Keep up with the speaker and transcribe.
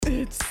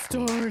It's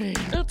starting.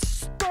 It's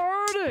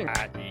starting.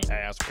 I eat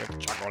ass with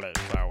chocolate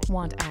sauce.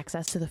 Want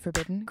access to the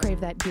forbidden? Crave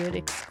that good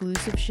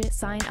exclusive shit?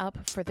 Sign up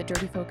for the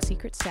Dirty Folk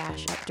Secret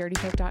Stash at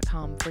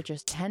dirtyfolk.com for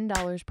just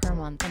 $10 per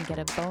month and get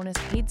a bonus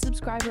paid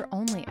subscriber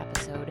only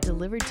episode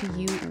delivered to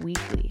you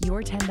weekly.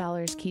 Your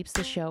 $10 keeps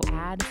the show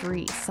ad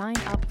free. Sign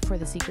up for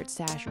the Secret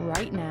Stash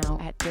right now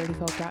at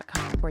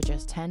dirtyfolk.com for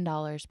just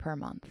 $10 per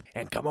month.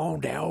 And come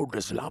on down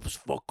to Slops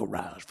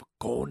Fuckerize for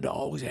corn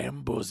dogs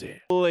and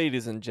pussy.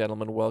 Ladies and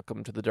gentlemen,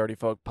 welcome to the Dirty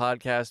Folk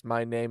Podcast.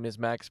 My name is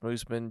Max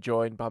Mooseman,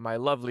 joined by my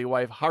lovely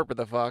wife, Harper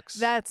the Fox.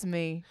 That's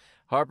me.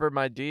 Harper,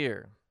 my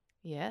dear,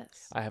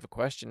 Yes. I have a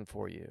question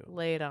for you.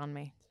 Lay it on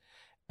me.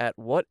 At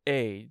what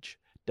age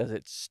does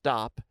it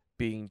stop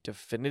being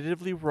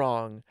definitively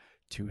wrong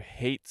to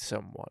hate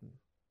someone?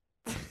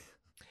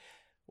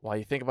 While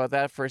you think about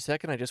that for a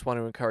second, I just want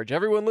to encourage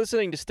everyone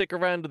listening to stick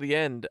around to the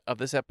end of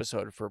this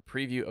episode for a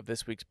preview of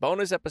this week's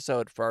bonus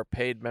episode for our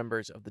paid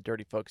members of the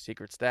Dirty Folk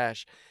Secret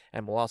Stash,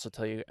 and we'll also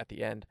tell you at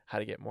the end how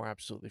to get more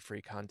absolutely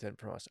free content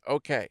from us.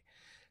 Okay,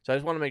 so I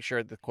just want to make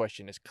sure the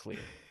question is clear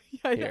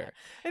Yeah, here.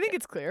 I think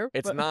it's clear.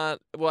 It's but-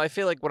 not, well, I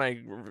feel like when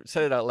I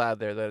said it out loud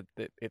there that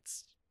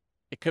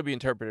it could be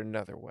interpreted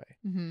another way.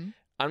 Mhm.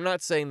 I'm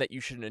not saying that you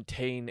should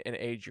attain an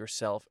age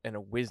yourself and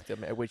a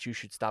wisdom at which you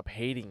should stop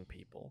hating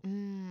people.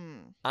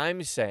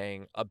 I'm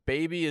saying a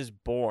baby is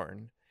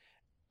born.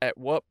 At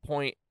what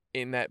point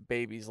in that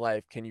baby's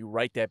life can you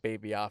write that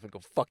baby off and go,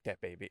 fuck that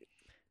baby?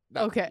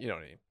 No, Okay. You know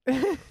what I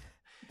mean?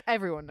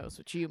 Everyone knows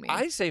what you mean.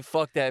 I say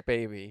fuck that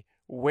baby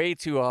way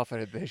too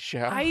often at this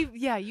show.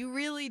 Yeah, you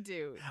really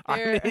do.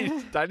 I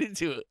need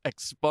to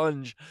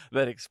expunge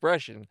that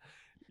expression.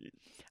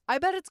 I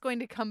bet it's going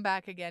to come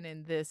back again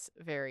in this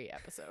very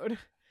episode.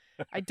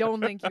 I don't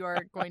think you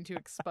are going to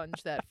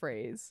expunge that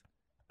phrase.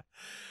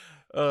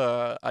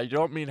 I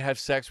don't mean have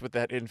sex with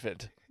that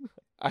infant.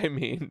 I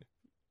mean,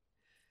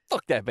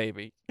 fuck that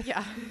baby.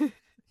 Yeah.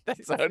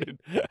 That sounded.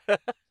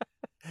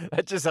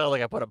 That just sounded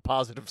like I put a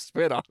positive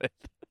spin on it.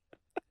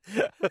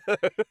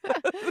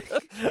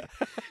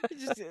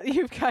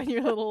 You've got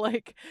your little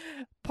like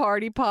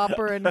party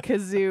popper and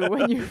kazoo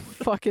when you're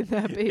fucking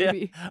that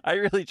baby. Yeah, I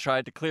really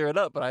tried to clear it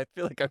up, but I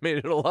feel like I made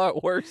it a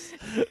lot worse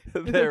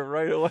there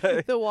right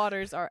away. The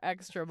waters are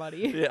extra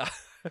muddy. Yeah.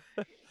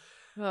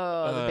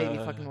 Oh, the baby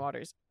fucking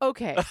waters.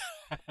 Okay.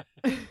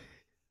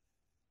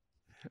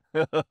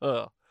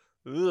 Ugh.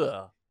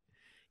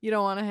 You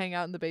don't want to hang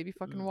out in the baby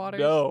fucking waters?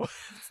 No.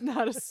 It's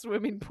not a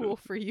swimming pool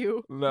for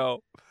you. No.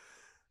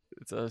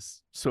 It's a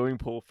swimming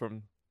pool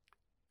for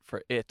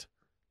it.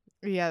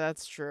 Yeah,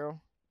 that's true.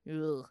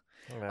 Ugh.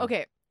 Yeah.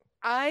 Okay.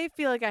 I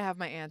feel like I have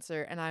my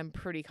answer and I'm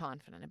pretty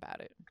confident about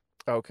it.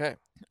 Okay.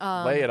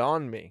 Lay it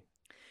on me.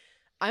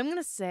 I'm going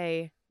to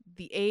say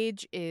the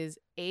age is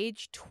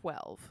age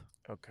 12.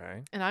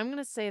 Okay. And I'm going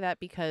to say that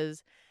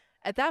because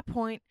at that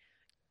point,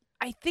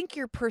 I think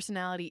your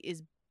personality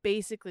is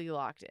basically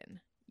locked in.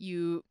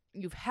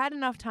 You've had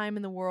enough time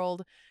in the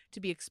world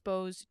to be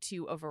exposed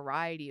to a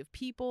variety of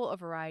people, a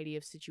variety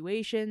of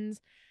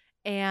situations.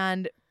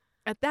 And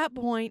at that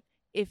point,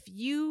 if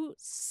you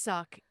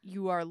suck,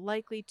 you are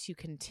likely to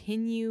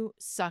continue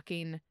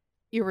sucking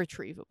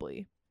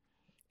irretrievably.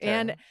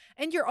 Okay.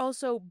 And you're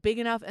also big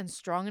enough and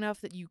strong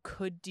enough that you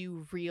could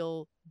do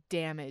real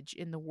damage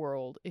in the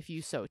world if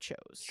you so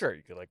chose. Sure,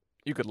 you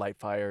could light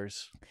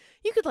fires.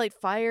 You could light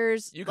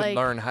fires. You could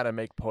learn how to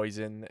make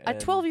poison. A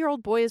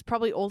 12-year-old boy is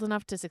probably old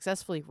enough to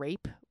successfully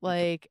rape,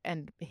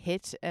 and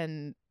hit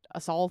and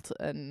assault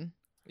and.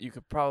 You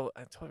could probably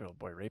a 12-year-old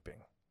boy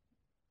raping,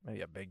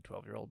 maybe a big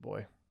 12-year-old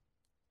boy.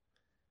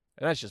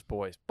 And that's just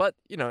boys, but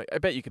I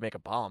bet you could make a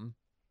bomb.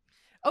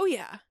 Oh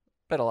yeah,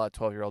 Bet a lot of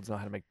 12-year-olds know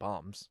how to make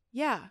bombs.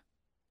 yeah.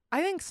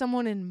 I think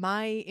someone in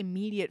my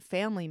immediate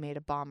family made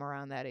a bomb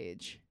around that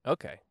age,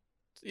 Okay,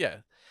 yeah,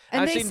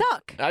 and I've they seen-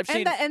 suck. I've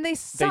seen- and they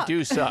suck. They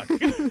do suck.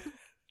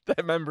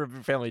 That member of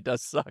your family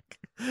does suck.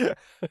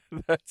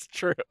 That's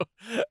true.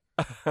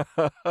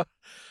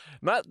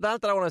 Not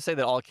that I want to say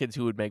that all kids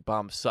who would make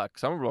bombs suck.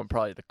 Some of them are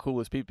probably the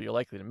coolest people you're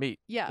likely to meet.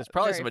 Yeah, There's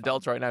probably very some fun.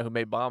 adults right now who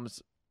made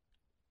bombs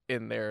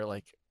in their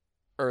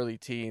early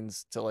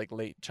teens to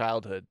late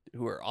childhood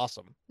who are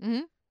awesome.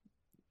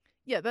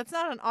 Yeah, that's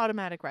not an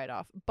automatic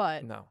write-off,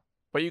 but No.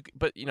 But you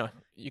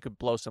could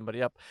blow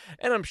somebody up.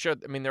 And I'm sure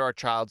there are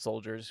child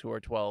soldiers who are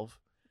 12.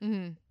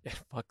 mhm. Yeah,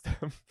 fuck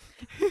them.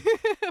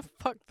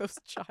 Fuck those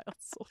child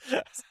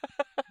soldiers.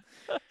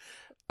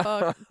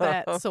 Fuck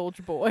that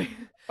soldier boy.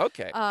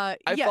 Okay. I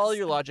yes. follow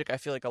your logic. I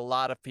feel like a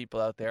lot of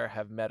people out there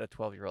have met a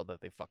 12-year-old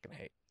that they fucking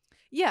hate.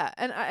 Yeah,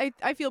 and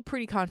I feel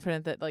pretty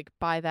confident that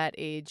by that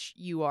age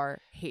you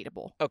are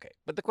hateable. Okay,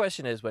 but the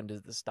question is, when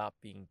does this stop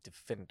being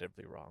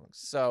definitively wrong?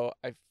 So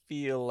I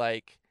feel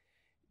like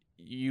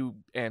you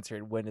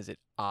answered, when is it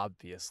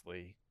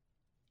obviously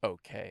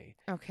okay?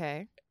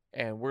 Okay.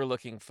 And we're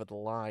looking for the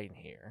line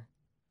here.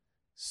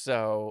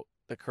 So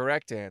the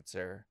correct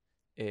answer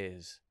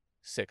is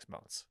 6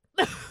 months.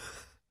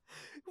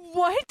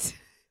 What?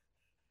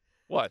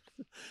 What?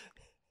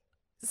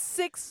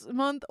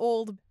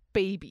 6-month-old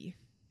baby.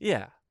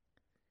 Yeah.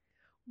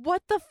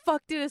 What the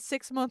fuck did a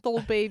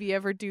 6-month-old baby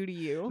ever do to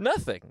you?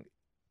 Nothing.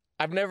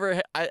 I've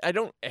never. I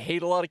don't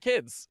hate a lot of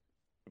kids.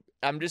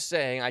 I'm just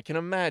saying I can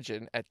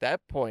imagine at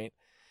that point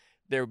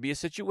there would be a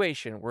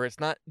situation where it's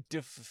not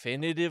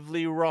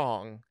definitively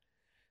wrong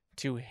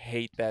to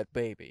hate that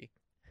baby.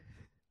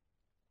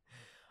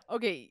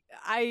 Okay,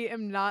 I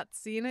am not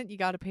seeing it. You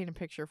got to paint a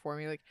picture for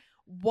me. Like,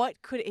 what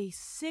could a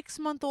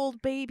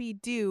 6-month-old baby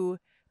do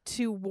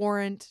to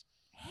warrant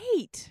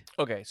hate?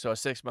 Okay, so a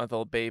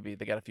 6-month-old baby,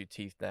 they got a few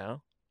teeth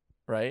now,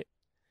 right?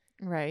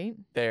 Right.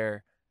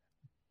 They're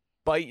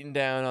biting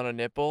down on a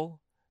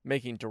nipple,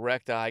 making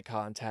direct eye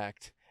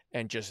contact,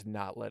 and just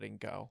not letting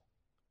go.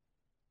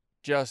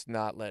 Just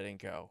not letting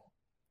go.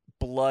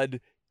 Blood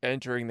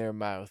entering their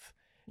mouth,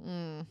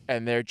 Mm.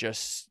 and they're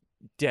just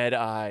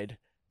dead-eyed,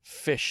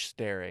 fish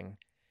staring,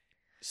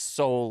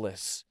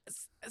 soulless.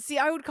 See,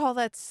 I would call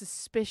that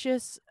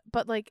suspicious,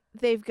 but like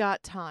they've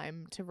got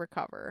time to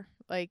recover.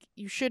 Like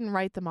you shouldn't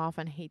write them off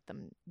and hate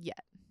them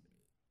yet.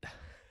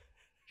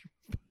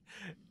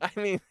 I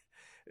mean,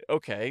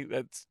 okay,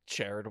 that's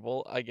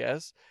charitable, I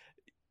guess.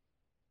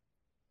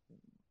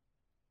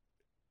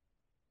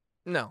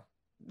 No,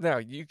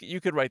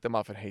 you could write them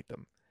off and hate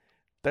them.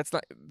 That's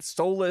not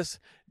soulless.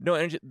 No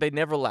energy. They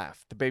never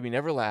laugh. The baby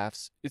never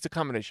laughs. It's a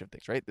combination of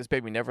things, right? This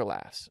baby never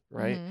laughs,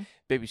 right? Mhm.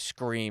 Baby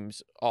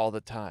screams all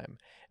the time,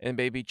 and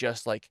baby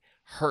just like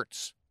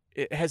hurts.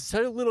 It has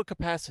so little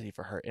capacity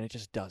for hurt, and it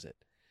just does it,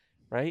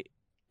 right?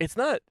 It's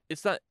not.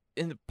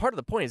 And part of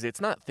the point is it's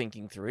not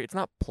thinking through it. It's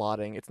not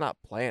plotting. It's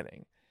not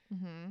planning.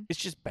 Mhm. It's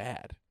just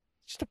bad.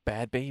 It's just a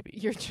bad baby.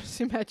 You're just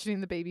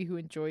imagining the baby who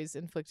enjoys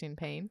inflicting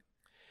pain.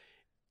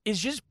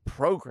 Is just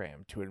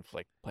programmed to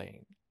inflict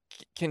pain.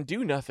 Can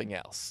do nothing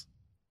else.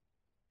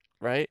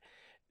 Right?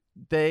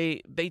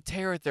 They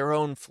tear at their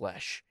own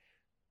flesh.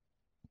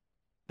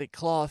 They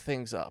claw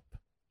things up.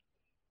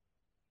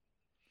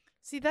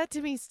 See, that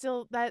to me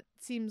still that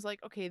seems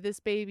like okay,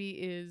 this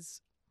baby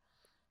is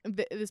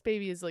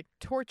like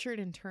tortured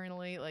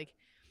internally, like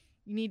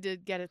you need to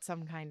get it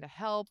some kind of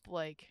help,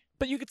 like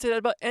But you could say that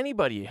about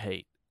anybody you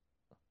hate.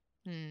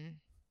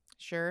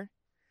 Sure.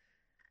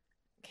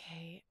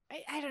 Okay.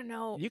 I don't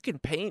know. You can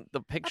paint the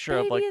A picture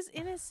baby of like is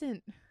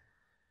innocent.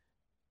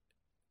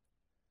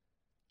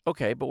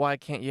 okay, but why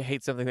can't you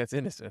hate something that's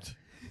innocent?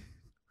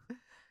 I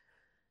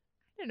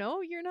don't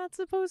know. You're not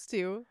supposed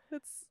to.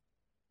 That's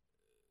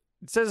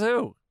It says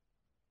who?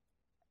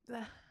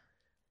 uh,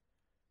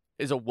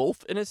 Is a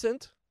wolf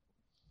innocent?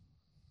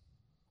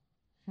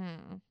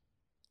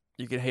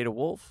 You can hate a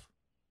wolf,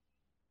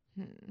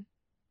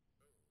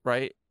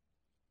 right?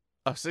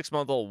 A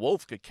 6-month-old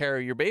wolf could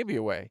carry your baby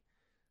away.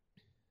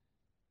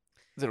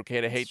 Is it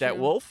okay to That's hate that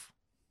true. wolf?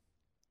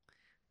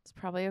 It's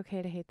probably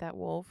okay to hate that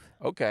wolf.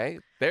 Okay,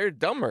 they're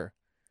dumber.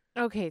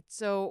 Okay,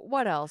 so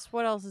what else?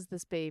 What else is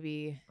this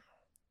baby?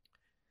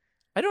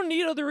 I don't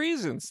need other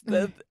reasons.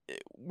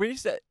 We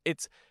said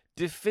it's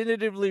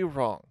definitively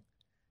wrong.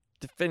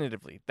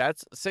 Definitively.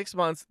 That's 6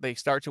 months, they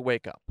start to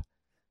wake up.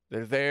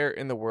 They're there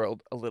in the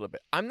world a little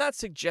bit. I'm not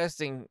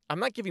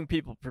giving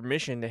people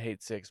permission to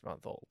hate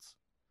 6-month-olds.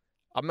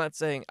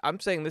 I'm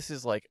saying this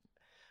is like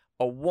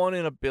a 1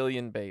 in a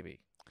billion baby.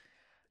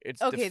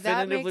 It's Okay,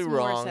 that makes definitively more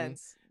wrong.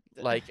 sense.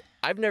 Like,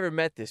 I've never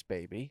met this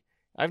baby.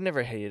 I've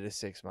never hated a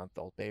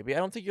 6-month-old baby. I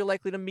don't think you're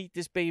likely to meet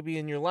this baby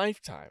in your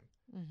lifetime.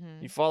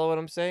 Mm-hmm. You follow what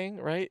I'm saying,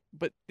 right?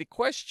 But the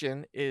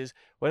question is,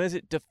 when is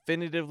it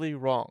definitively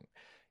wrong?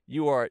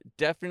 You are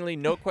definitely,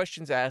 no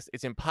questions asked.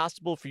 It's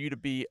impossible for you to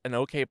be an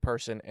okay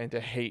person and to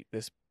hate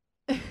this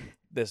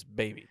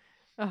baby.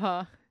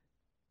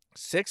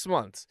 6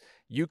 months,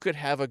 you could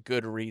have a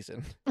good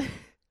reason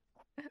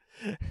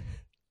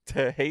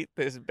to hate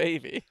this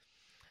baby.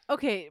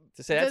 Okay.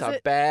 To say that's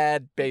a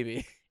bad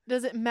baby.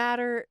 Does it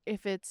matter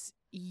if it's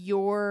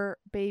your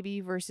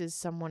baby versus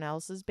someone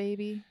else's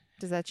baby?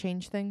 Does that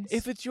change things?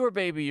 If it's your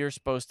baby, you're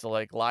supposed to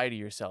like lie to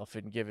yourself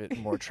and give it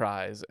more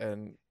tries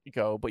and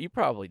go, but you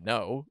probably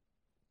know.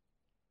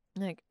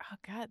 Like, oh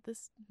God,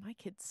 my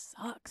kid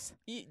sucks.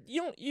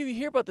 You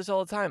hear about this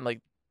all the time. Like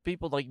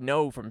people like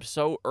know from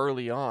so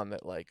early on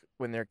that like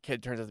when their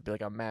kid turns out to be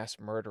like a mass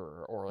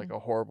murderer or like a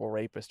horrible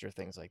rapist or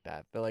things like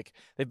that,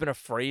 they've been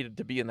afraid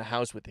to be in the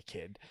house with the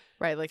kid.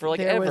 Right, like for like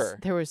there ever.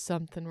 there was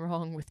something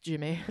wrong with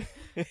Jimmy.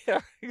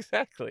 Yeah,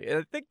 exactly. And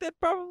I think that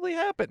probably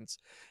happens.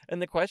 And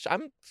the question,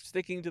 I'm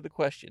sticking to the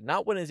question,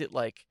 not when is it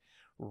like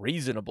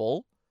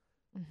reasonable,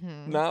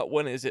 not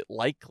when is it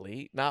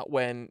likely, not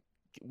when's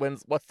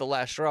what's the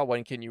last straw,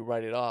 when can you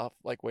write it off,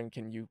 like when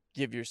can you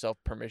give yourself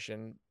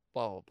permission,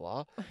 blah blah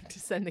blah, to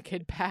send the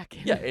kid back.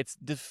 Yeah, it's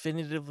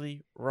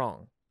definitively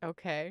wrong.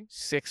 Okay.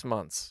 6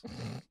 months.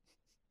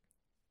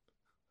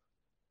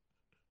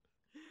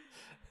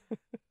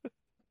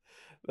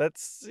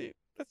 That's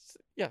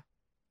yeah.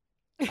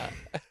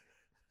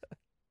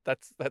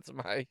 That's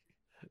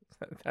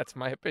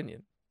my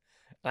opinion.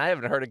 I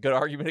haven't heard a good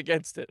argument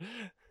against it.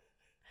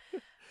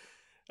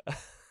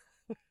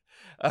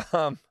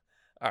 All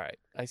right.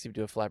 I seem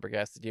to have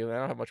flabbergasted you, and I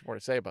don't have much more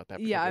to say about that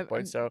particular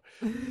point. So,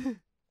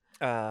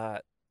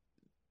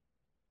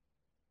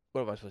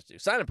 what am I supposed to do?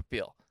 Sign up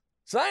appeal.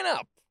 Sign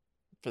up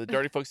for the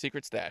Dirty Folk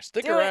Secret Stash.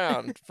 Stick Do it.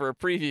 around for a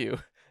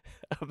preview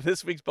of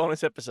this week's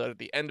bonus episode at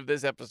the end of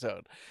this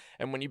episode.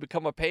 And when you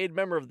become a paid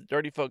member of the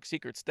Dirty Folk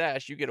Secret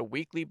Stash, you get a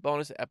weekly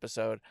bonus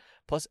episode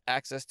plus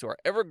access to our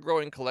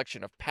ever-growing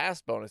collection of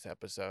past bonus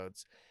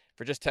episodes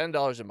for just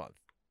 $10 a month.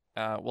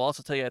 We'll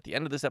also tell you at the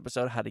end of this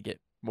episode how to get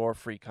more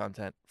free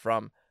content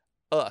from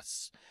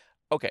us.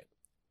 Okay,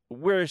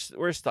 we're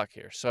stuck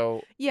here.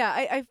 So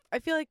Yeah, I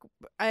feel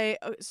like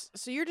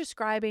so you're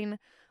describing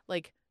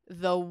like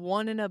the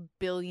 1 in a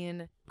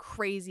billion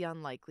crazy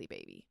unlikely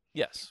baby.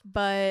 yes,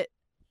 But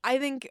I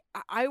think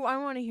I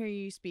want to hear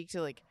you speak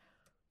to like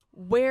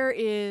where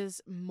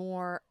is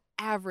more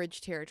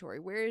average territory?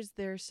 Where is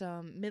there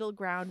some middle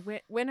ground?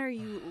 When are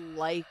you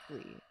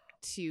likely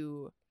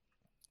to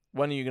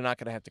when are you not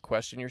going to have to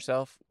question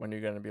yourself? When you're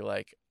going to be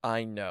like,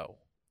 I know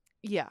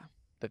Yeah.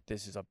 that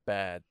this is a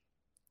bad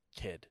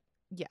kid.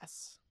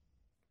 Yes.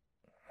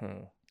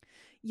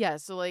 Yeah,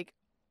 so like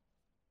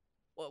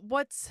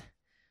what's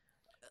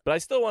but I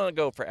still want to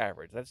go for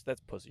average. That's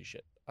pussy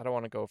shit. I don't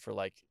want to go for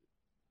like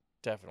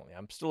definitely.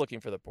 I'm still looking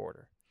for the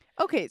border.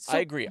 Okay, so I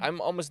agree.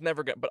 I'm almost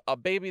never gonna, but a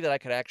baby that I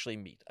could actually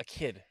meet, a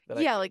kid that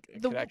Yeah, I like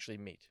could actually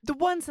meet. the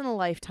once in a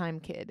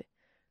lifetime kid.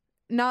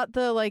 Not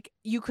the like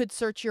you could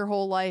search your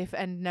whole life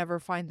and never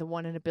find the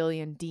 1 in a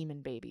billion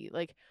demon baby.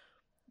 Like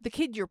the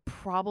kid you're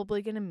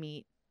probably going to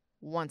meet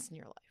once in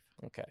your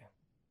life. Okay.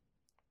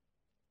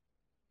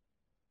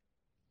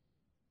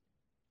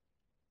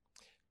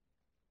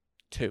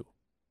 Two.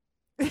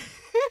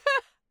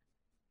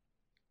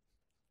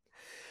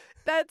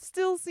 That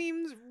still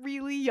seems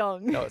really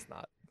young. No, it's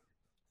not.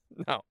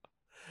 No.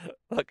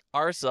 Look,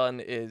 our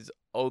son is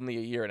only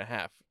a year and a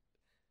half.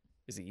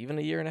 Is he even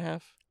a year and a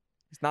half?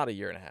 He's not a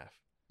year and a half.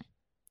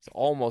 He's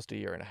almost a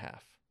year and a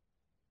half.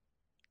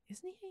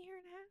 Isn't he a year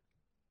and a half?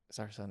 Is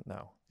our son?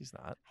 No, he's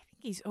not. I think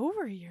he's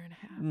over a year and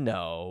a half.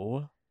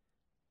 No.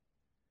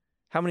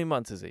 How many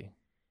months is he?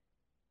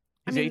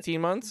 I He's mean-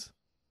 18 months?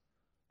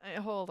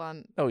 Hold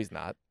on. No, he's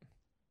not.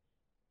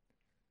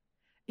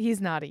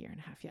 He's not a year and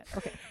a half yet.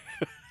 Okay.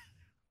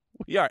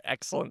 We are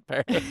excellent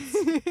parents.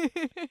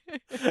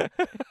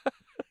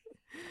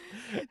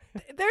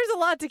 There's a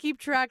lot to keep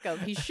track of.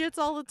 He shits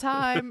all the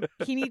time.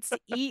 He needs to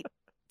eat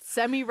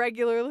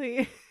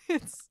semi-regularly.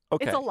 It's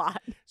Okay. a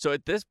lot. So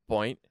at this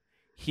point,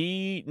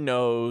 he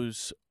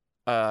knows,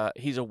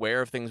 he's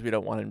aware of things we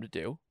don't want him to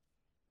do.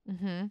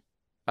 Mm-hmm.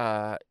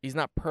 He's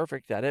not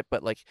perfect at it,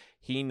 but like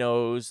he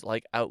knows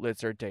like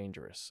outlets are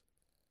dangerous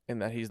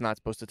and that he's not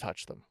supposed to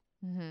touch them.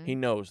 Mm-hmm. He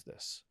knows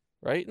this,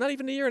 right? Not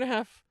even a year and a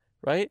half,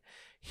 right?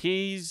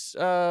 He's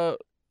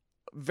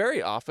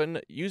very often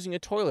using a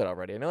toilet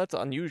already. I know that's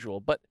unusual,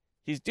 but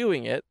he's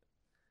doing it,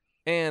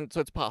 and so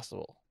it's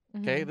possible.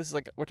 Okay, this is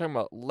like we're talking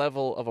about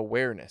level of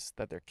awareness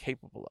that they're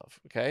capable of.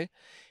 Okay,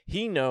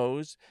 he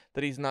knows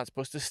that he's not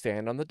supposed to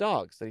stand on the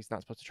dogs, that he's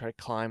not supposed to try to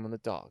climb on the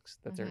dogs,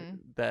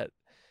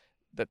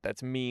 that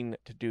that's mean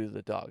to do to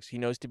the dogs. He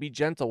knows to be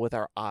gentle with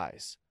our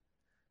eyes.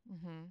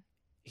 Mm-hmm.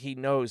 He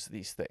knows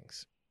these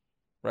things,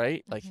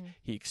 right? Like Mhm.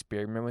 he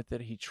experimented with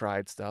it. He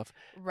tried stuff.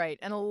 Right.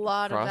 And a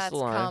lot of Cross that's the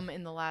line. come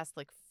in the last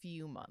like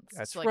few months.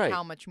 That's so like right.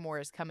 how much more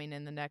is coming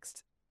in the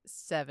next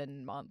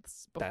 7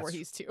 months before That's-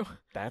 he's 2.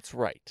 That's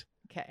right.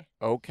 Okay.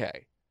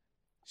 Okay.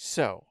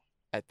 So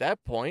at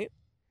that point,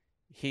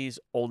 he's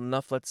old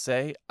enough, let's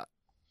say,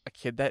 a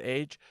kid that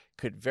age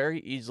could very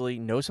easily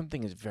know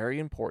something is very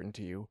important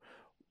to you,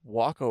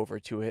 walk over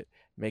to it,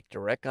 make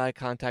direct eye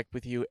contact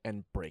with you,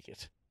 and break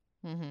it.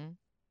 Mm-hmm.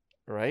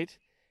 Right?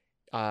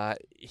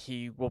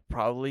 He will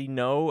probably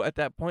know at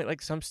that point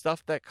like some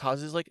stuff that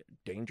causes like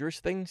dangerous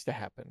things to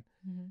happen,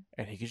 Mm-hmm.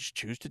 and he could just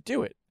choose to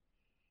do it.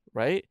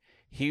 Right?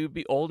 He would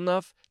be old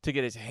enough to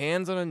get his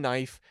hands on a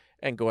knife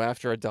and go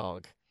after a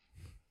dog.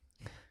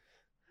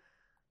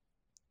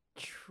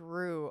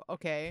 True.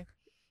 Okay.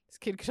 This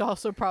kid could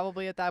also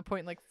probably at that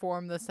point like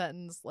form the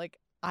sentence like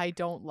I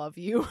don't love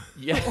you.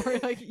 Yeah. Or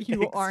like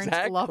you aren't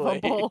Exactly.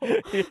 lovable.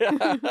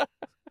 Yeah.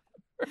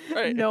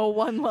 Right. No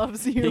one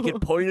loves you. He can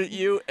point at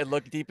you and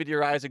look deep in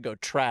your eyes and go,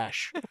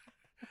 trash.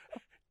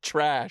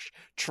 Trash.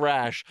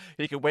 Trash.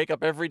 He can wake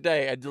up every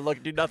day and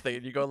look, do nothing.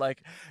 And you go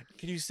like,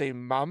 can you say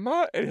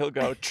mama? And he'll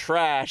go,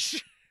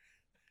 trash.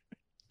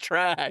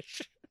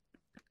 Trash.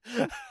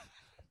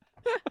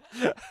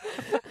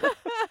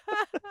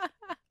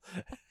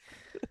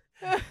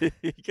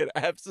 He can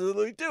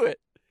absolutely do it.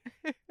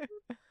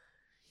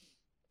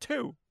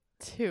 2.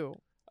 2.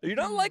 You're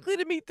not Mm. likely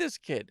to meet this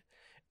kid.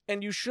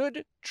 And you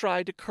should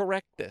try to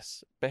correct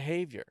this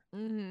behavior.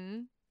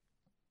 Mm-hmm.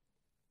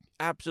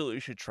 Absolutely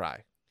should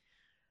try.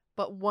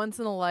 But once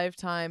in a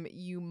lifetime,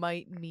 you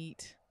might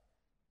meet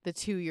the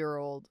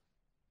 2-year-old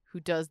who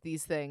does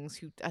these things,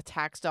 who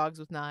attacks dogs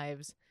with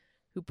knives,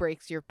 who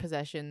breaks your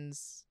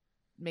possessions,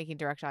 making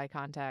direct eye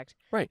contact,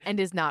 Right. and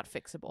is not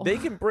fixable. They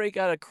can break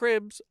out of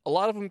cribs. A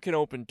lot of them can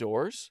open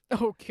doors.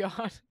 Oh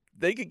God.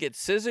 They could get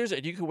scissors,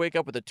 and you could wake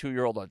up with a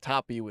 2-year-old on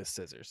top of you with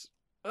scissors.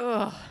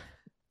 Ugh.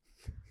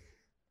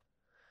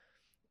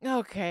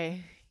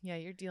 Okay. Yeah,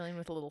 you're dealing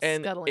with a little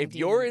And scuttling if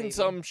you're demon in baby.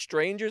 some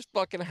stranger's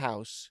fucking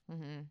house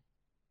Mm-hmm.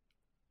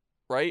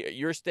 right?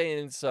 You're staying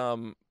in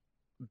some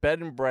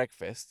bed and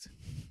breakfast,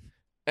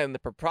 and the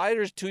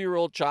proprietor's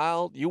 2-year-old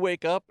child, you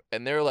wake up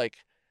and they're like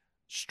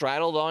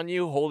straddled on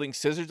you, holding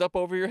scissors up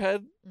over your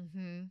head.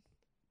 Mm-hmm.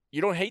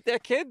 You don't hate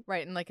that kid?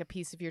 Right, and like a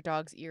piece of your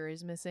dog's ear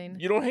is missing.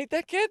 You don't hate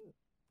that kid?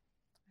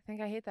 I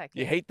think I hate that kid.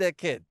 You hate that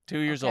kid, 2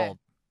 years Okay. old.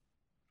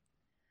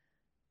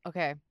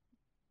 Okay.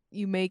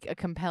 You make a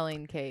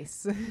compelling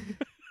case.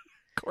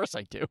 Of course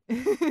I do.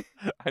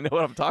 I know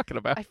what I'm talking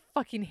about. I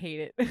fucking hate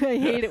it. I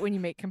hate it when you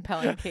make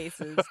compelling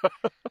cases.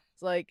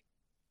 It's like,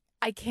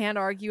 I can't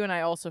argue, and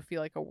I also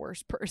feel like a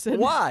worse person.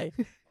 Why?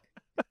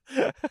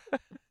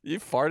 You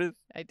farted?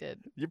 I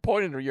did. You're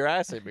pointing your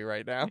ass at me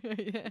right now.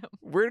 Yeah.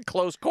 We're in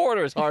close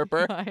quarters,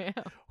 Harper. I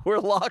am. We're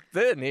locked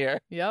in here.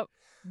 Yep.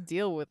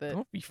 Deal with it.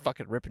 Don't be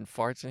fucking ripping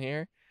farts in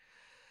here.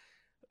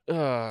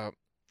 All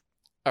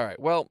right.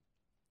 Well,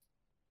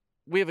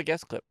 we have a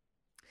guest clip.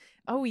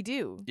 Oh, we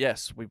do.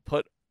 Yes, we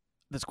put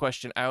this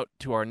question out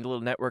to our little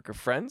network of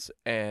friends,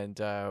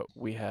 and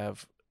we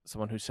have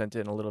someone who sent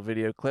in a little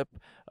video clip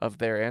of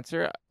their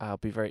answer. I'll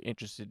be very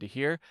interested to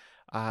hear.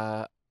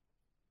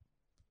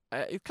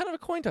 It's kind of a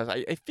coin toss.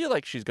 I feel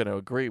like she's going to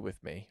agree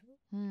with me,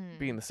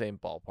 be in the same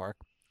ballpark.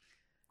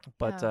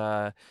 But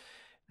But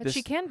this-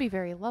 she can be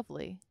very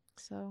lovely.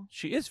 So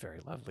she is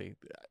very lovely.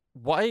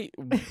 Why?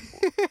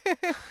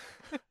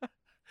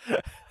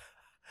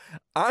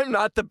 I'm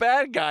not the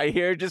bad guy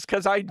here just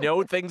because I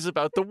know things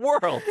about the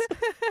world.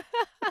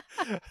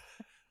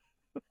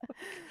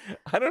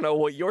 I don't know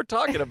what you're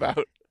talking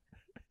about.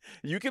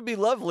 You can be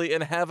lovely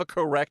and have a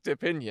correct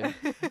opinion.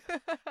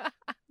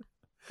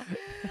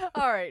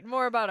 All right,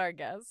 more about our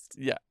guest.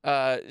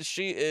 Yeah.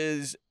 She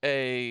is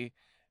a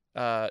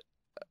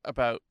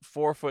about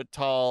 4 foot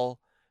tall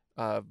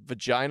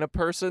vagina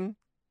person.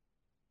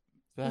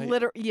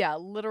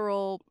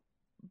 Literal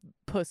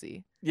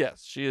pussy.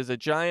 Yes, she is a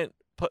giant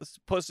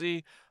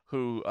pussy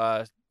who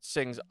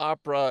sings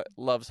opera,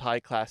 loves high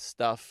class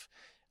stuff.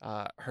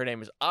 Her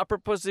name is Opera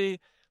Pussy.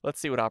 Let's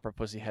see what Opera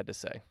Pussy had to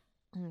say.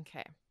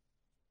 Okay.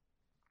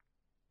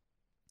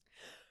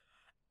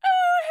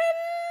 Oh,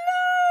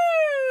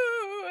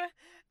 hello!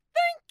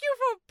 Thank you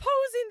for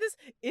posing this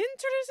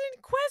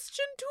interesting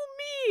question to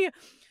me.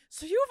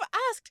 So you've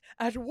asked,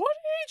 at what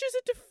age is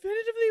it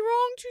definitively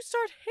wrong to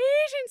start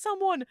hating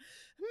someone?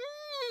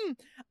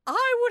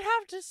 I would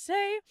have to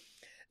say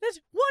that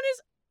one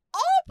is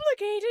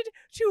obligated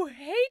to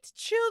hate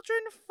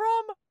children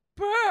from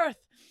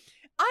birth.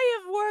 I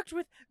have worked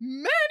with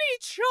many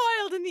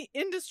child in the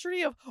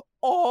industry of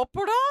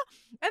opera,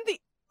 and the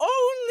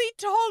only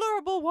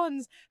tolerable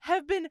ones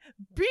have been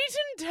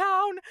beaten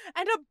down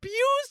and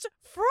abused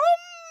from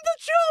the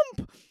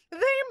jump.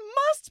 They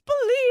must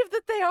believe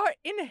that they are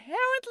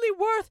inherently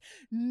worth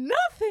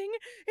nothing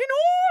in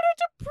order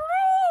to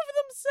prove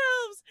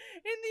themselves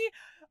in the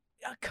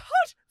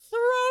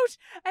cutthroat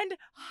and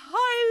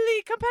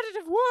highly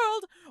competitive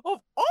world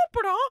of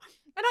opera,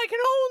 and I can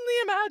only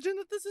imagine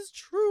that this is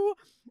true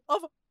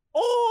of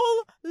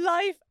all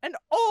life and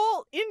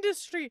all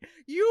industry.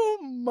 You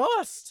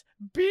must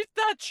beat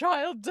that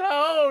child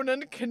down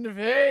and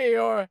convey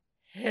your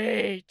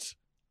hate.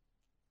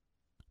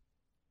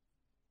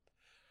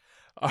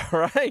 All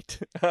right.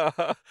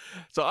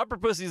 So Opera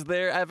Pussy's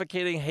there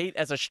advocating hate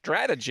as a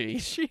strategy.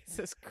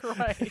 Jesus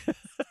Christ.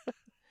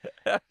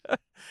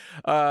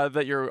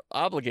 That you're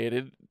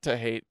obligated to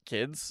hate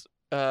kids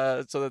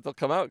so that they'll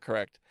come out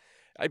correct.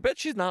 I bet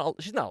she's not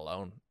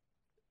alone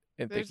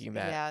in thinking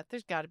that. Yeah,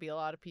 there's got to be a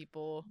lot of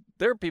people.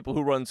 There are people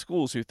who run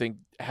schools who think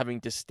having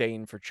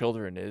disdain for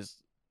children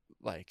is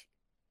like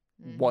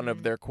one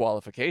of their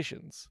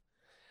qualifications.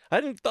 I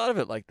hadn't thought of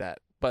it like that,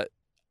 but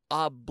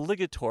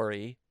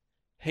obligatory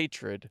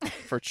hatred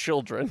for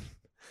children.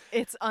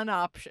 It's an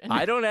option.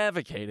 I don't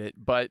advocate it,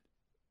 but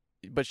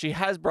she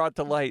has brought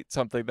to light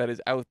something that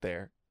is out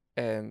there,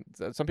 and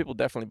some people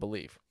definitely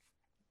believe.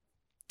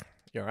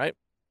 You all right?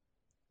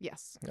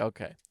 Yes.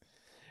 Okay.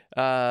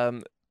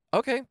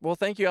 Okay. Well,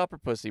 thank you, Opera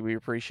Pussy. We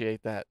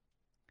appreciate that.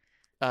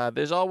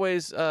 There's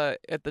always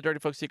at the Dirty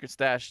Folk Secret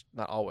Stash,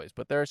 not always,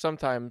 but there are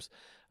sometimes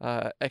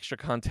extra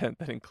content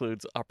that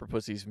includes Opera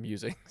Pussy's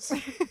musings.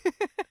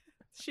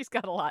 She's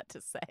got a lot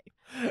to say.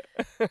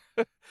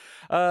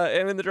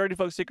 And in the Dirty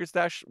Folk Secret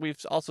Stash, we've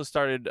also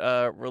started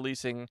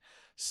releasing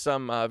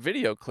some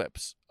video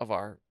clips of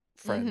our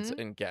friends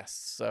and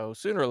guests. So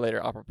sooner or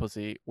later, Opera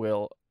Pussy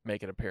will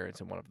make an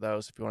appearance in one of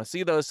those. If you want to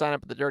see those, sign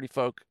up for the Dirty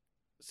Folk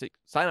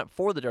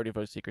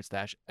Secret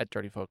Stash at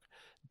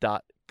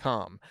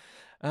dirtyfolk.com.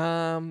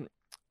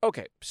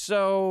 Okay,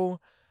 so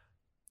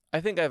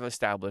I think I've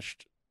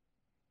established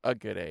a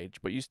good age,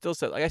 but you still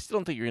said, like, I still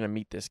don't think you're gonna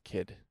meet this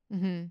kid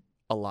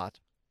a lot.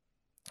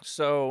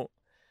 So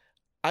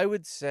I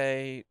would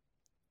say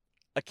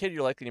a kid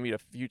you're likely to meet a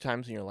few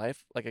times in your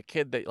life, like a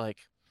kid that, like,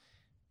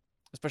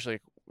 especially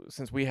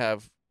since we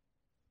have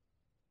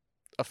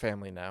a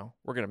family now,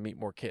 we're gonna meet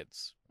more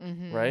kids,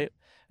 right?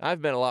 I've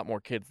met a lot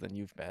more kids than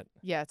you've met.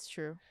 Yeah, it's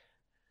true.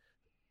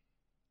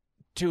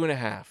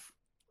 2.5.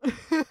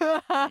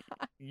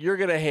 You're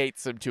gonna hate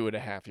some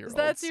 2.5-year-olds.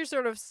 That's your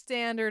sort of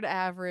standard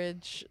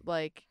average,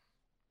 like,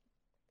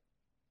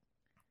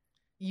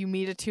 you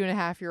meet a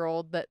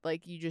 2.5-year-old that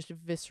like you just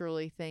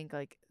viscerally think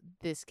like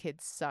this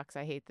kid sucks.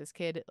 I hate this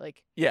kid.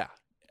 Like Yeah.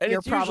 And You're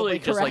it's usually probably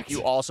just like correct.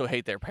 you also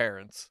hate their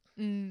parents.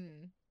 mm,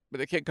 But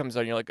the kid comes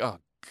out and you're like, oh,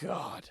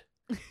 God.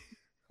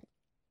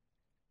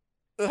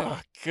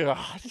 Oh,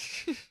 God.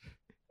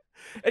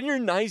 And you're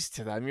nice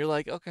to them. You're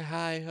like, okay,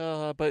 hi.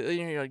 But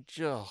then you're like,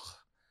 ugh.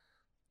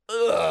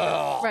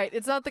 Ugh. right.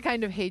 It's not the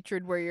kind of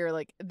hatred where you're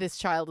like, this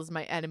child is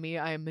my enemy.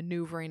 I am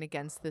maneuvering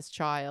against this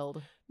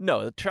child.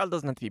 No, the child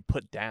doesn't have to be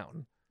put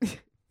down.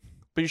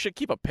 But you should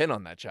keep a pin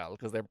on that child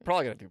because they're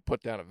probably going to be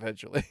put down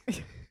eventually.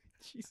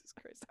 Jesus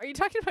Christ. Are you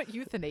talking about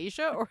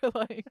euthanasia or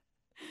like,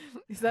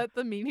 is that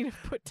the meaning of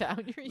put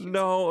down you're using?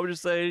 No, I'm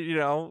just saying,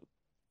 no.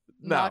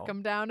 Knock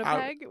him down a I-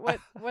 peg?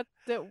 What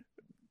the?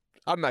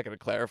 I'm not going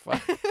to clarify.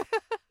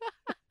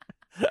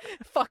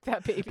 Fuck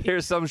that baby.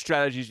 Here's some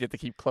strategies you have to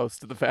keep close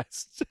to the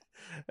vest.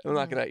 I'm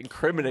not Oh, going to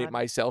incriminate God.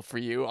 myself for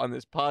you on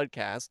this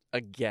podcast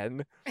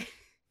again.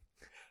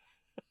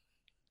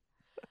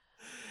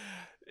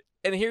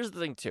 And here's the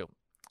thing, too,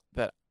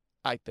 that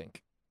I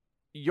think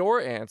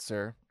your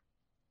answer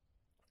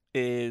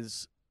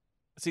is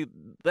see,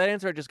 that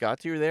answer I just got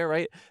to there,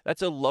 right?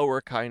 That's a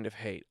lower kind of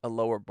hate, a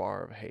lower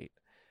bar of hate.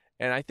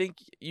 And I think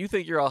you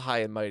think you're all high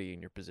and mighty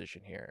in your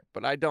position here,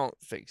 but I don't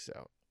think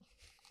so.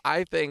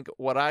 I think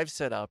what I've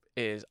set up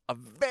is a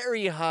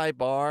very high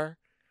bar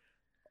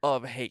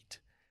of hate.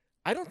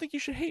 I don't think you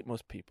should hate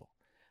most people.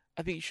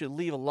 I think you should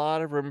leave a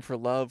lot of room for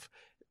love.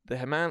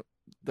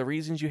 The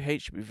reasons you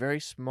hate should be very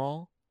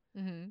small.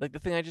 Mm-hmm. Like the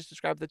thing I just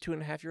described, the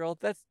 2.5-year-old,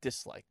 that's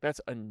dislike.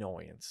 That's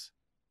annoyance.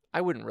 I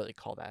wouldn't really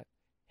call that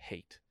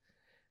hate.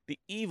 The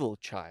evil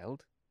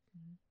child,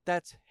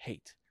 that's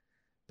hate.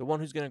 The one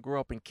who's going to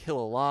grow up and kill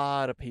a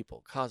lot of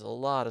people, cause a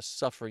lot of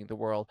suffering in the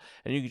world,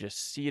 and you can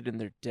just see it in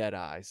their dead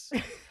eyes.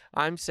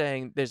 I'm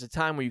saying there's a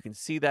time where you can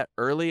see that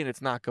early and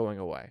it's not going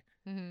away.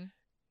 Mm-hmm.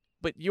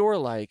 But you're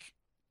like,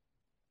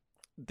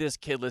 this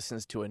kid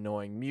listens to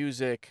annoying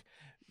music.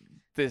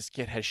 This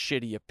kid has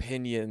shitty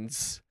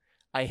opinions.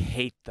 I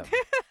hate them.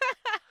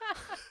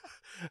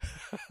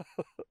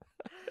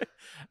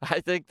 I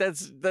think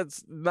that's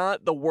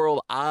not the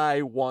world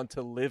I want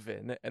to live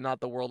in and not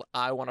the world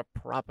I want to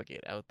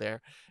propagate out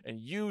there.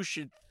 And you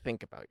should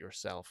think about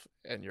yourself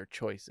and your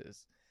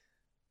choices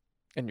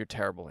and your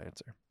terrible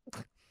answer.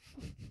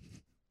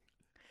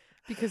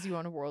 Because you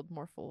want a world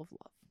more full of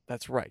love.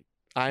 That's right.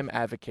 I'm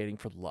advocating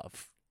for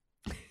love.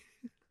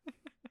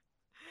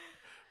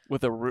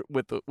 with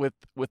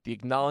the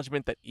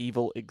acknowledgement that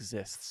evil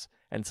exists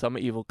and some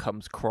evil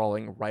comes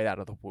crawling right out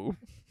of the womb.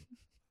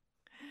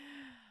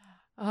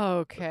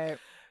 Okay.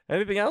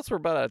 Anything else? We're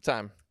about out of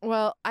time.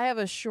 Well, I have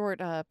a short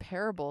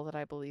parable that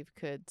I believe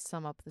could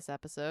sum up this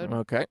episode.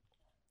 Okay.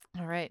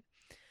 All right.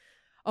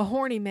 A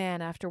horny man,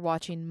 after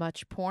watching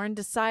much porn,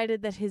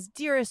 decided that his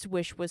dearest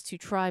wish was to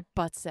try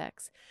butt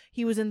sex.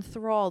 He was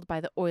enthralled by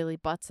the oily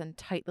butts and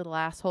tight little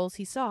assholes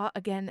he saw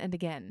again and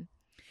again.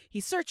 He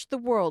searched the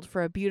world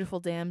for a beautiful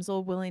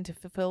damsel willing to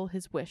fulfill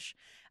his wish.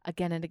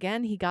 Again and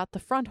again he got the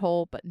front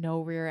hole, but no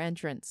rear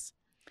entrance.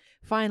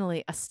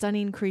 Finally, a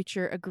stunning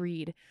creature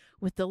agreed.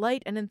 With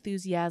delight and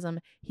enthusiasm,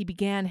 he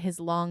began his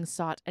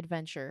long-sought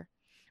adventure.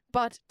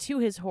 But, to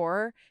his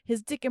horror,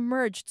 his dick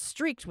emerged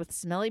streaked with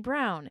smelly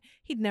brown.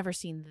 He'd never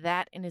seen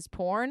that in his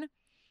porn.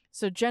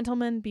 So,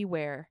 gentlemen,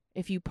 beware.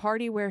 If you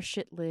party where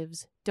shit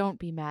lives, don't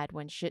be mad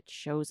when shit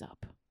shows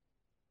up.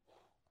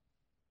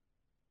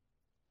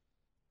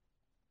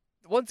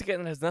 Once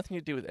again, it has nothing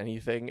to do with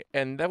anything,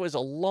 and that was a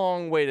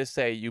long way to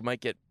say you might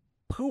get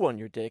poo on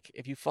your dick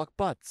if you fuck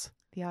butts.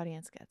 The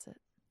audience gets it.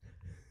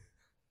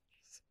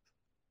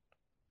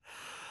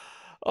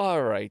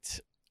 All right.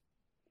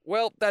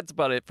 Well, that's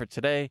about it for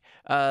today.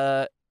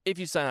 If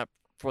you sign up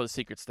for the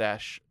Secret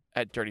Stash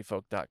at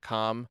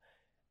dirtyfolk.com,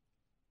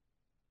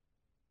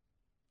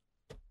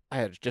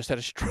 just had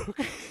a stroke.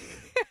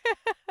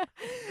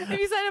 If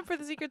you sign up for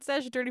the Secret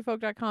Stash at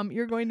dirtyfolk.com,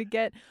 you're going to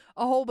get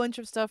a whole bunch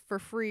of stuff for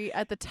free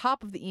at the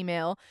top of the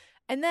email.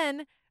 And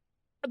then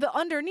the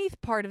underneath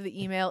part of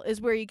the email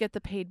is where you get the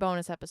paid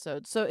bonus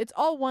episodes. So it's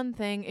all one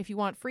thing. If you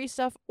want free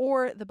stuff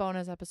or the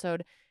bonus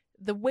episode,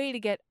 the way to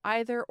get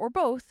either or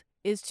both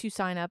is to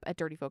sign up at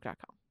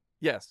dirtyfolk.com.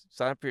 Yes,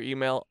 sign up for your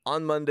email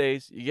on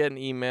Mondays. You get an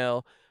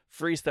email,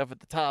 free stuff at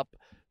the top,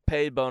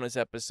 paid bonus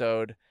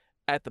episode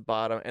at the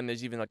bottom, and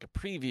there's even like a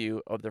preview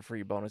of the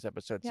free bonus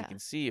episode so Yeah. you can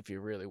see if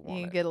you really want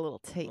You it. get a little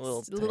taste, A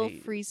little a little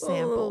taste. free A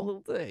sample.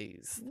 little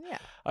taste. Yeah.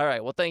 All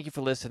right, well, thank you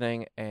for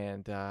listening,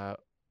 and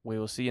we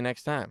will see you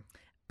next time.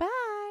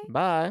 Bye.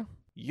 Bye.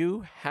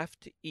 You have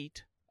to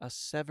eat a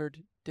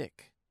severed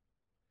dick.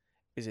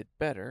 Is it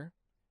better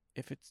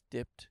if it's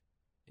dipped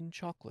in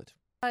chocolate?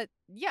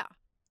 Yeah.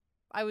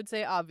 I would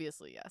say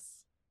obviously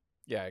yes.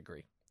 Yeah, I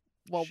agree.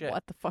 Well, Shit.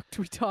 what the fuck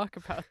do we talk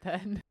about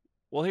then?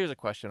 Well, here's a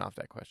question off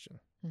that question.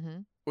 Mm-hmm.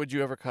 Would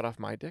you ever cut off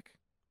my dick?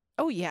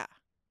 Oh, yeah.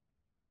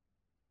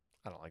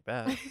 I don't like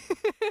that.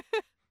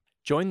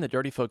 Join the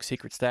Dirty Folk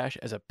Secret Stash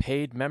as a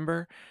paid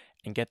member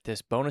and get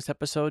this bonus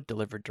episode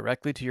delivered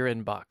directly to your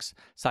inbox.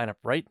 Sign up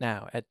right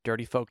now at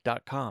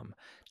dirtyfolk.com.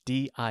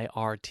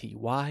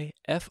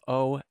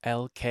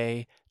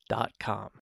 DIRTYFOLK.com.